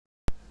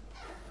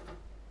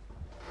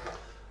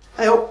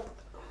Hey up,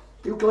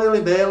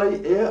 Ukulele Bailey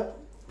here,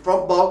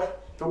 front bog,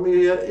 from the,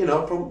 you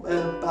know, from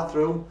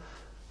bathroom,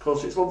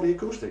 because it's lovely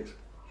acoustics.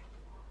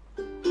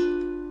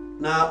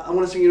 Now, I'm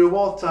going to sing you a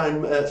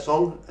wartime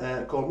song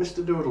called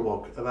Mr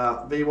Doodlebug,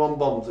 about V1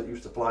 bombs that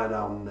used to fly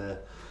down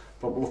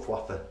from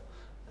Luftwaffe,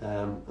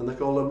 and they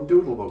call them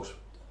doodlebugs.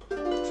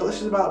 So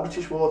this is about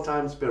British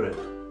wartime spirit,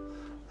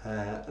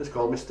 it's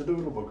called Mr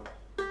Doodlebug.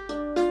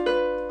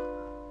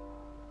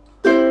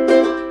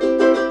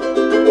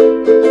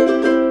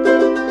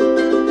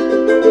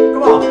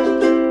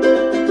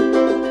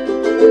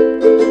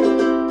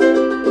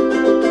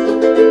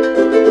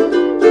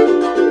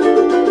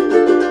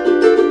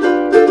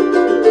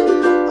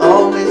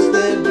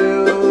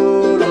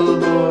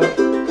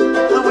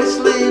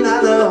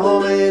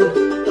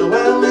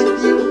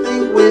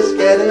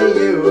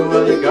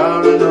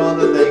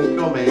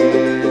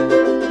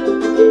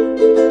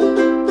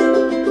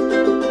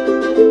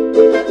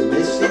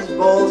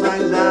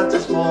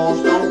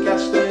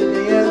 Doncaster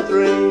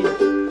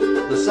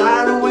DN3. The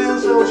siren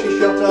wailed, so she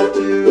shot off to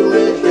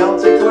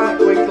Lea-on-sea quite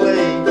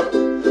quickly.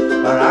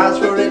 Her eyes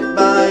were hit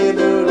by a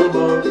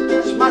doodlebug,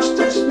 smashed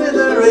to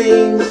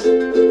smithereens.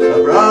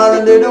 Her bra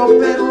ended up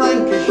in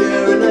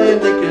Lancashire and her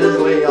knickers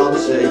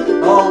Lea-on-sea.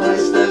 Oh,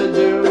 Mr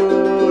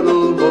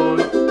Doodlebug,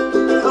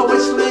 a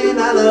whistling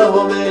and a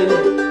humming.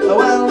 Oh,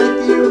 well,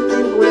 if you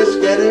think we're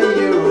scared of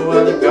you,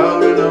 well, you've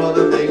got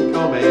another thing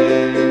coming.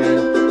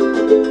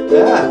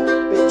 Yeah,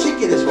 bit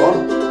cheeky this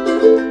one.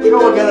 Sure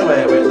we'll get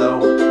away with it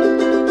though.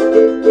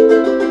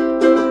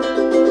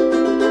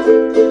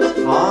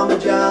 Farmer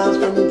Giles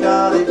from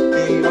Cardiff,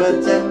 he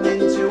were tending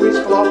to his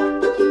flock.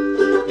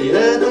 He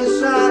heard the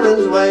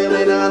sirens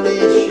wailing and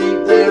his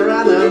sheep they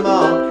ran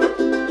amok.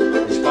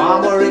 His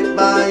farm were hit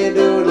by a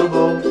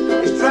doodlebug,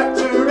 his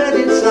tractor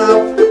headed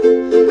south.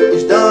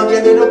 His dog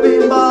ended up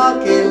in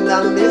barking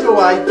and his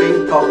wife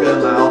in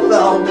Cockermouth.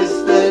 Oh,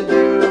 Mr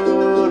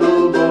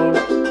Doodlebug,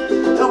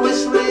 a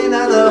whistling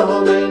and a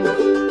humming.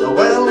 Oh,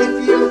 well,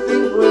 if you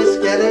think we're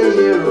scared of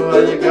you,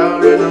 well, you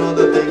got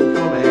another thing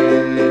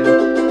coming.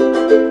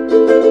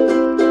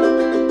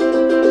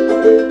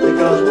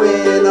 Because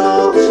we're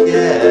not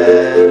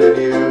scared of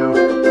you.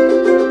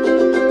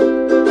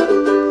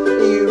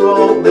 You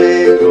won't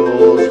make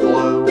us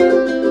blue.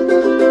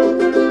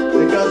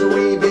 Because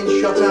we've been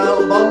shot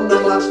out, bombed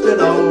and blasted.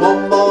 Oh,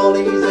 one ball,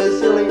 he's a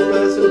silly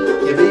person.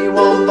 Your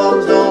V1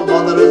 bombs don't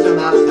bother us, and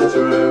that's the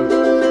truth.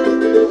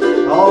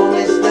 Oh,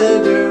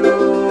 Mr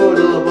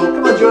Doodlebug,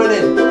 come on, join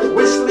in.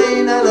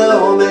 Whistling and a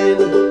humming.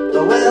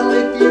 Oh, well,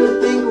 if you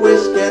think we're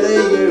scared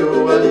of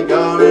you, well, you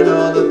got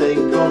another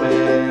thing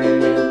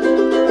coming.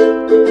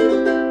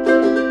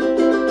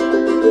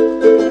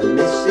 And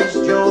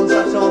Mrs Jones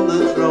sat on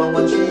the throne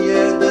when she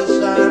heard the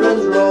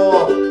sirens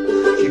roar.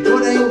 She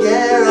couldn't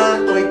get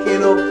out quick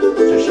enough,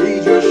 so she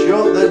just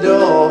shut the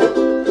door.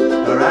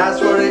 Her eyes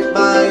were hit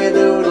by a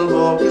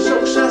doodlebug, a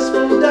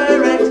successful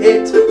direct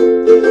hit.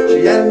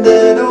 She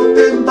ended up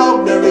in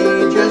Bognor,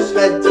 just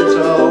head to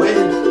toe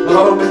in.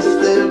 Oh,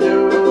 Mr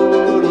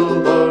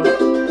Doodlebug,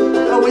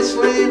 a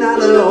whistling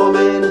and a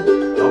humming.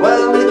 Oh,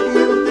 well, if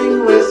you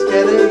think we're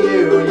scared of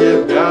you,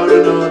 you've got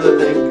another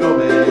thing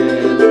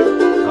coming.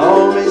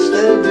 Oh,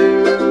 Mr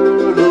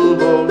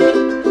Doodlebug,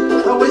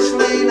 a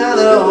whistling and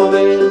a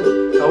humming.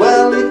 Oh,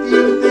 well, if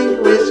you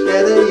think we're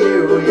scared of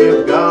you,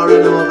 you've got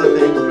another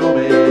thing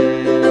coming.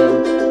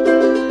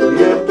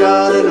 You've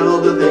got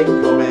another thing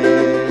coming.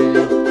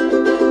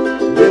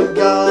 You've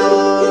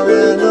got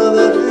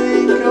another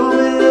thing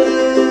coming.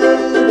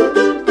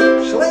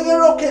 Sling a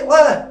rocket,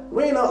 Lea.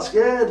 We're not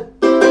scared.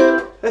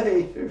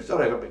 Hey,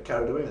 sorry I got a bit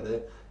carried away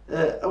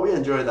there. Oh, we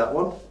enjoyed that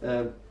one.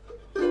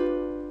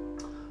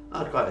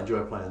 I'd quite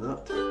enjoy playing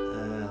that.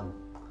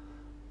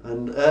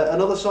 And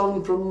another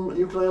song from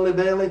Ukulele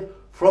Bailey,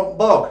 Front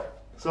Bog.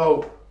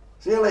 So,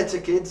 see you later,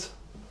 kids.